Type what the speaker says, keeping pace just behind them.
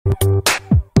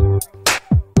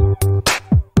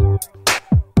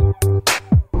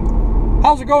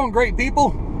How's it going, great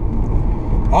people?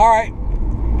 All right.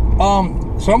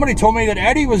 Somebody told me that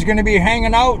Eddie was going to be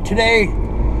hanging out today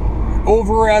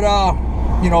over at,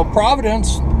 you know,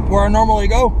 Providence, where I normally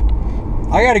go.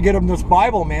 I got to get him this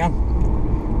Bible, man.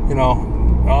 You know,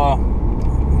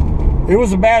 it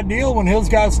was a bad deal when his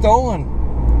got stolen.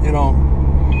 You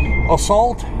know,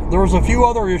 assault. There was a few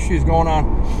other issues going on.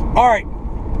 All right.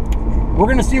 We're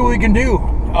going to see what we can do.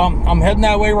 I'm heading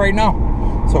that way right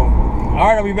now. So, all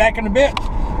right, I'll be back in a bit.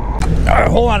 All right,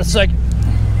 hold on a second.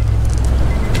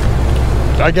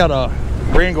 I got a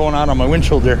rain going on my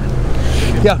windshield there.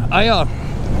 Yeah,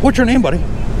 what's your name, buddy?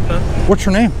 Huh? What's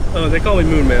your name? Oh, they call me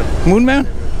Moon Man. Moon Man?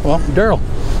 Well, Daryl.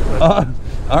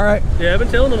 All right. Yeah, I've been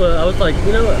telling them, I was like,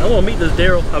 you know, I want to meet this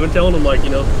Daryl. I've been telling them, like, you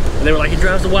know, and they were like, he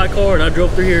drives a white car, and I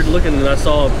drove through here looking, and I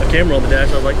saw a camera on the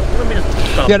dash. I was like, let me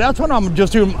just stop. Yeah, that's when I'm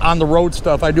just doing on the road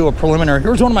stuff. I do a preliminary.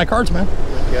 Here's one of my cards, man.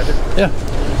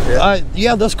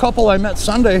 Yeah, this couple I met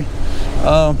Sunday,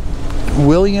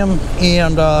 William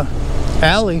and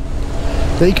Allie,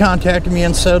 they contacted me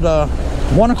and said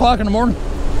 1 o'clock in the morning.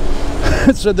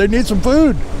 Said they need some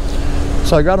food,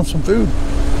 so I got them some food.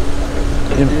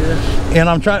 And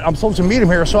I'm supposed to meet him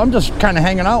here, so I'm just kind of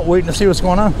hanging out, waiting to see what's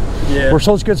going on. Yeah, we're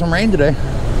supposed to get some rain today.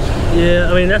 Yeah,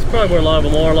 I mean that's probably where a lot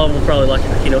of them are. A lot of them are probably like,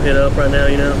 you know, hit up right now.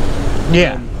 You know.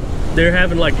 Yeah. They're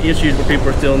having like issues where people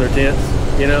are still in their tents.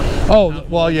 You know. Oh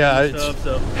well, yeah.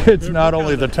 It's not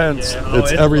only the tents;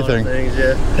 it's everything. Things,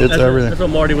 yeah. It's everything. That's what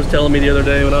Marty was telling me the other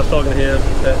day when I was talking to him,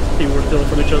 that people were stealing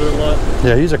from each other a lot.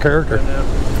 Yeah, he's a character.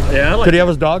 Yeah, I like. Did he have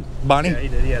his dog, Bonnie? Yeah, he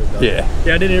did. He had his dog. Yeah.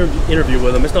 Yeah, I did an interview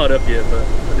with him. It's not up yet, but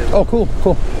I did. Oh, cool.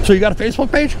 So you got a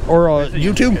Facebook page or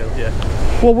YouTube? Yeah.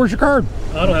 Well, where's your card?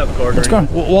 I don't have a card. What's going?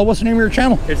 Well, what's the name of your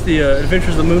channel? It's the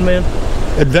Adventures of Moon Man.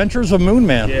 Adventures of Moon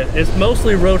Man. Yeah, it's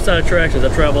mostly roadside attractions.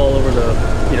 I travel all over the,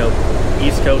 you know,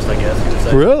 East Coast, I guess you could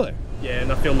say. Really? Yeah,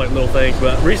 and I film like little things.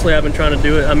 But recently, I've been trying to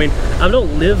do it. I mean, I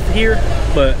don't live here,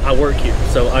 but I work here,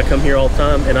 so I come here all the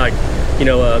time, and you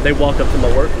know, they walk up to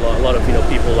my work a lot. A lot of, you know,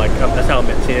 people like that's how I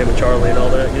met Tim and Charlie and all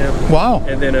that. You know. Wow.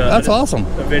 And then that's awesome.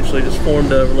 Eventually, just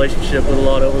formed a relationship with a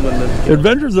lot of them, and then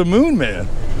Adventures of Moon Man.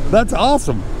 That's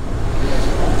awesome.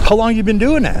 How long you been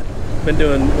doing that? Been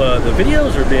doing the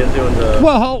videos or been doing the?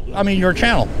 Well, I mean your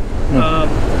channel.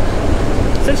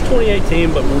 Since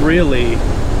 2018, but really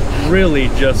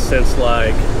just since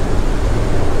like.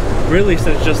 Really,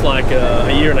 since just like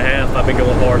a year and a half, I've been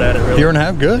going hard at it. Really. Year and a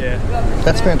half, good. Yeah,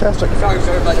 that's fantastic. Sorry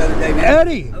about the other day, man.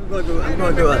 Eddie, I was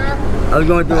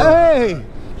going through it. Hey,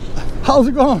 how's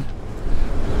it going?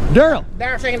 Daryl.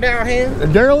 Shaking Daryl here.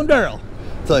 Daryl and Daryl.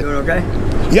 It's like, doing okay?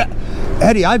 Yeah,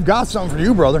 Eddie, I've got something for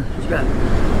you, brother. What you got?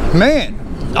 Man,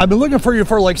 I've been looking for you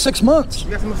for like 6 months.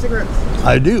 You got some cigarettes?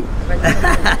 I do.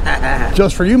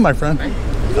 Just for you, my friend.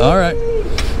 All right.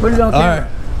 Put it on camera. All right.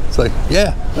 It's like,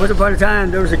 yeah. Once upon a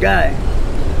time, there was a guy.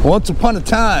 Once upon a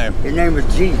time. His name was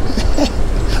Gigi.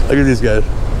 Look at these guys.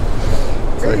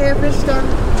 Like,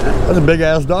 that's a big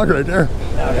ass dog right there.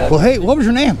 Well, hey, what was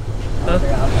your name?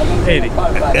 Andy.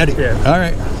 Eddie. Yeah. All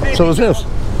right. So is this?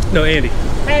 No, Andy.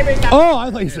 Oh,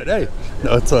 I thought you said Eddie.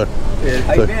 No, it's How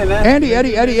you been, man? Eddie. Yeah,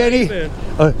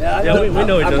 we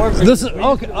know each other. This is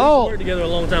okay. Oh, we worked together a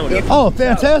long time ago. Oh,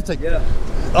 fantastic. Yeah.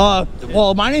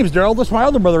 Well, my name's Daryl. This is my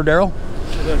other brother, Daryl.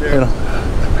 You know,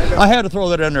 I had to throw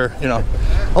that in there. You know,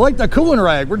 I like that cooling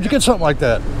rag. Where'd you get something like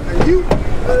that?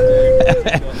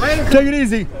 Take it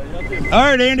easy. All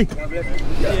right, Andy.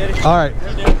 All right.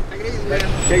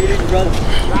 Take it easy, brother.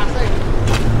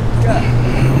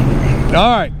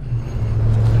 All right.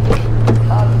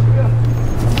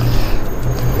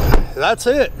 That's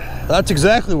it. That's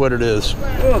exactly what it is.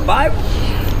 Oh, a Bible?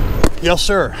 Yes,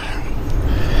 sir.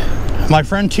 My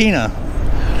friend Tina,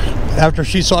 after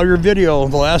she saw your video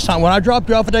the last time when I dropped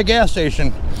you off at that gas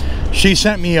station, she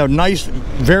sent me a nice,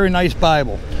 very nice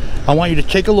Bible. I want you to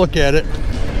take a look at it.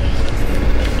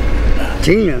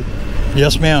 Tina?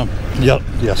 Yes, ma'am. Yep.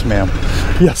 Yes, ma'am.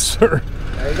 Yes, sir.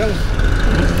 There you go.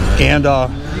 And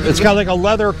it's got like a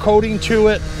leather coating to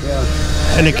it,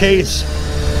 yeah, in the case.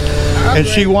 And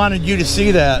she wanted you to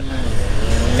see that.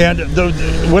 And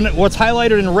what's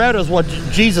highlighted in red is what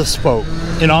Jesus spoke.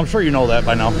 You know, I'm sure you know that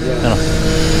by now. Yeah. You know.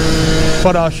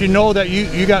 But she know that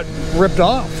you got ripped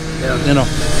off. Yeah. You know.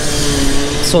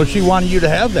 So she wanted you to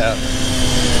have that.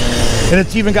 And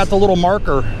it's even got the little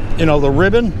marker, you know, the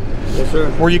ribbon. Yes, sir.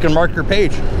 Where you can mark your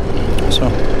page. So,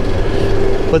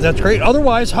 but that's great.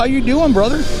 Otherwise, how you doing,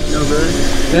 brother? No, brother.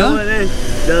 Yeah? You know what, man?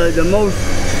 The most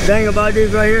thing about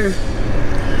this right here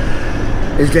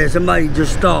is that somebody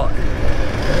just thought.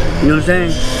 You know what I'm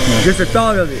saying? Yeah. Just the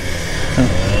thought of it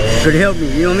could help me.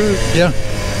 You know what I mean? Yeah.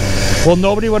 Well,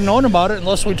 nobody would have known about it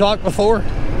unless we talked before.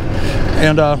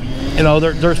 And you know,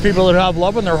 there's people that have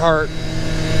love in their heart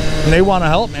and they want to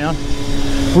help, man.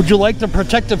 Would you like the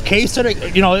protective case that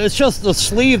it, you know, it's just the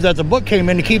sleeve that the book came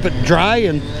in to keep it dry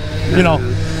and, you know,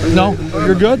 no?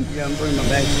 You're good? Yeah, I'm putting my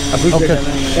bag. I appreciate that,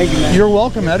 man. Thank you, man. You're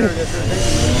welcome, Eddie.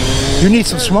 You need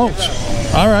some smokes.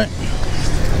 All right.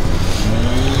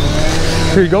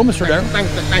 Here you go, Mr. Darren.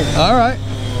 Thanks. All right.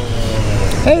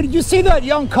 Hey, did you see that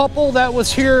young couple that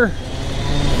was here?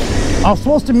 I was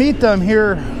supposed to meet them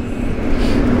here,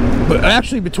 but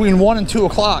actually between 1 and 2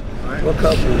 o'clock. What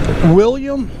couple?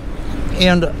 William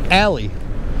and Allie.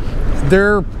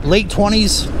 They're late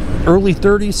 20s, early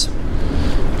 30s.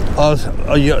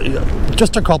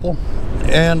 Just a couple.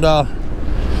 And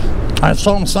I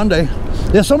saw them Sunday.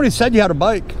 Yeah, somebody said you had a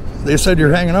bike. They said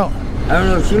you're hanging out. I don't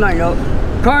know. She might know.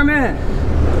 Carmen,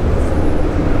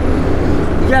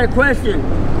 you got a question?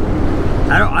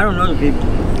 I don't know the people.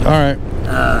 All right.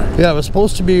 Yeah, it was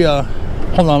supposed to be. Hold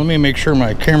on, let me make sure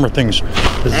my camera thing's.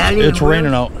 It's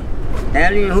raining out.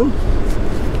 Allie and who?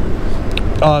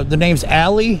 The name's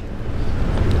Allie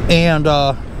and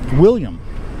William.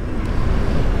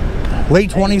 Late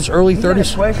 20s, early 30s. You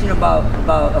got a question about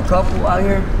a couple out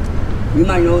here? You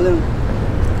might know them.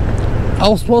 I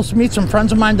was supposed to meet some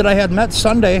friends of mine that I had met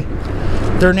Sunday.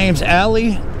 Their name's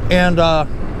Allie and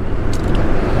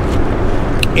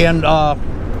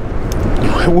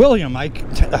William. I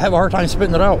have a hard time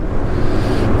spitting it out,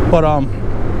 but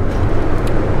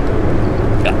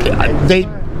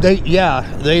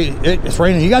it's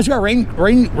raining. You guys got rain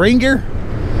gear?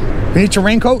 You need some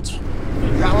raincoats?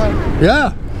 Got one?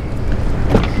 Yeah.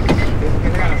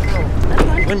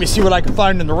 Let me see what I can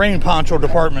find in the rain poncho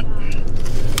department.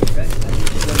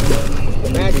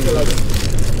 The bag's still open.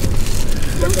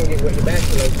 I'm gonna get with the bag's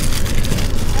still open.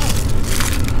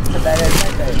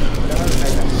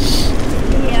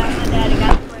 Yeah, my daddy got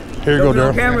it for me. Here you go, We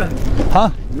on Daryl. camera? Huh?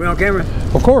 We on camera?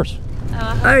 Of course.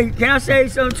 Hey, can I say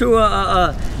something to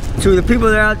the people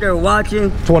that are out there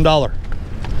watching? It's $1.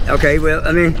 Okay, well,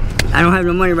 I mean, I don't have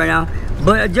no money right now,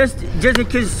 but just in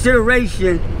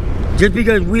consideration, just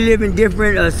because we live in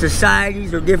different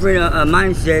societies or different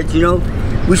mindsets, you know,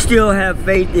 we still have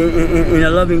faith in a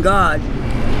loving God.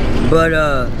 But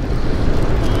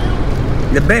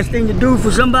the best thing to do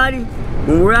for somebody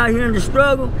when we're out here in the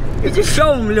struggle is just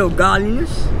show them a little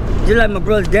godliness. Just like my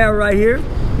brother Daryl right here.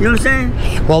 You know what I'm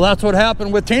saying? Well, that's what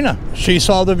happened with Tina. She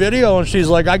saw the video and she's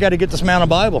like, I got to get this man a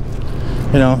Bible.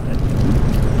 You know,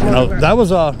 that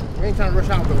was a. We ain't trying to rush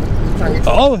out, but we're trying to get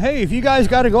you. Oh, hey, if you guys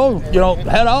got to go, you know,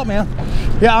 head out, man.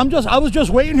 Yeah, I was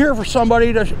just waiting here for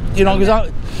somebody to, you know,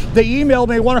 because they emailed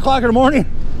me at 1 o'clock in the morning.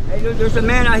 Hey, there's a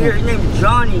man out here, his name is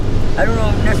Johnny. I don't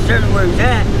know necessarily where he's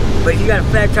at, but he got a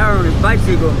flat tire on his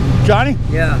bicycle. Johnny?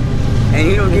 Yeah, and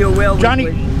he don't deal well with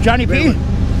Johnny P?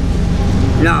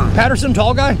 No. Patterson,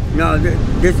 tall guy? No,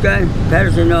 this guy,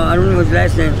 Patterson, I don't know his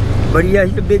last name, but yeah,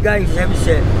 he's a big guy, he's heavy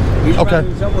set. He's Okay.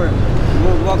 riding somewhere,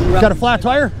 walking around. Got a flat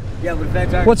tire? Yeah, with a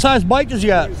flat tire. What size bike does he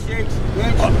got? 6 inch.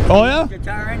 Oh, yeah? The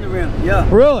tire and the rim, yeah.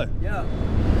 Really? Yeah.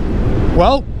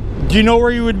 Well, do you know where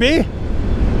you would be?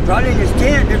 Probably in his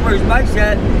tent, that's where his bike's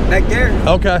at, back there.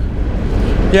 Okay.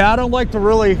 Yeah, I don't like to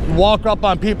really walk up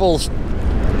on people's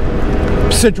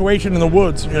situation in the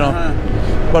woods, you know.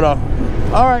 But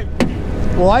all right.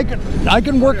 Well, I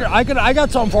can work it. I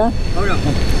got something for him. Hold on.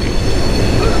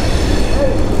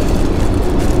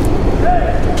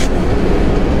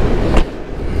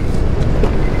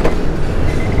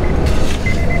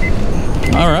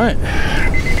 All right.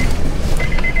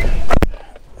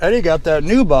 Eddie got that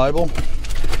new Bible,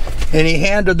 and he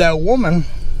handed that woman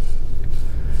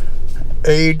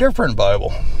a different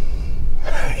Bible.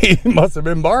 He must have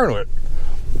been borrowing it.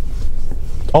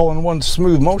 All in one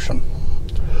smooth motion.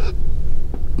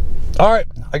 All right,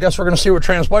 I guess we're going to see what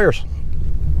transpires.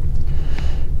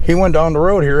 He went down the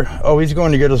road here. Oh, he's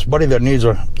going to get his buddy that needs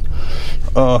a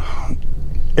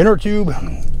inner tube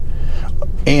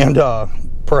and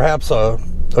perhaps a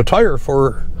tire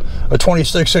for a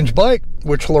 26-inch bike,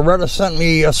 which Loretta sent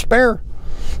me a spare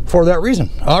for that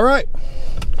reason. All right.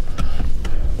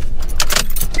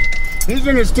 He's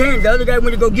in his tent. The other guy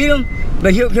went to go get him,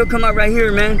 but he'll come out right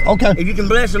here, man. Okay. If you can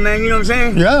bless him, man, you know what I'm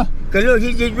saying? Yeah. Because look,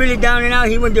 he's really down and out.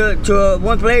 He went to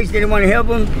one place, they didn't want to help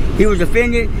him. He was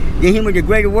offended. Then he went to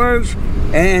Greater Works,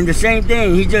 and the same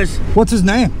thing. He just... What's his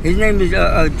name? His name is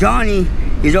Johnny.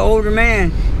 He's an older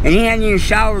man, and he hadn't even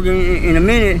showered in a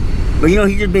minute. But you know,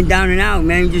 he's just been down and out,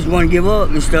 man. He just want to give up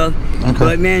and stuff. Okay.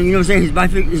 But man, you know what I'm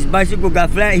saying? His bicycle got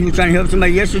flat. He was trying to help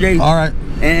somebody yesterday. All right.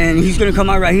 And he's gonna come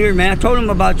out right here, man. I told him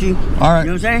about you. All right. You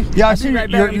know what I'm saying? Yeah, I I'll see be right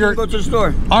you're- back. I'm gonna go to the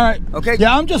store. All right. Okay.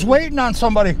 Yeah, I'm just waiting on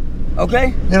somebody.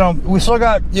 Okay. You know, we still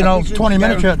got, you know, appreciate 20 you,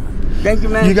 minutes Darren. yet. Thank you,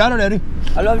 man. You got it, Eddie.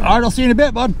 I love you. All right, I'll see you in a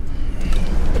bit, bud.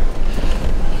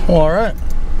 All right.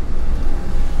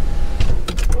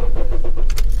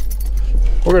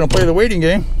 We're going to play the waiting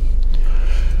game.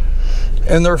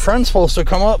 And their friend's supposed to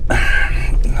come up.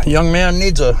 A young man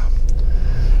needs a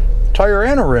tire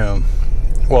and a rim.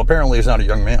 Well, apparently he's not a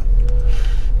young man.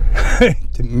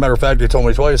 Matter of fact, he told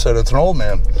me twice that it's an old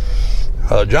man.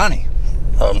 Johnny.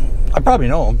 I probably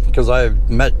know him because I've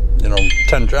met,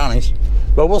 10 Johnnies.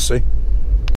 But we'll see.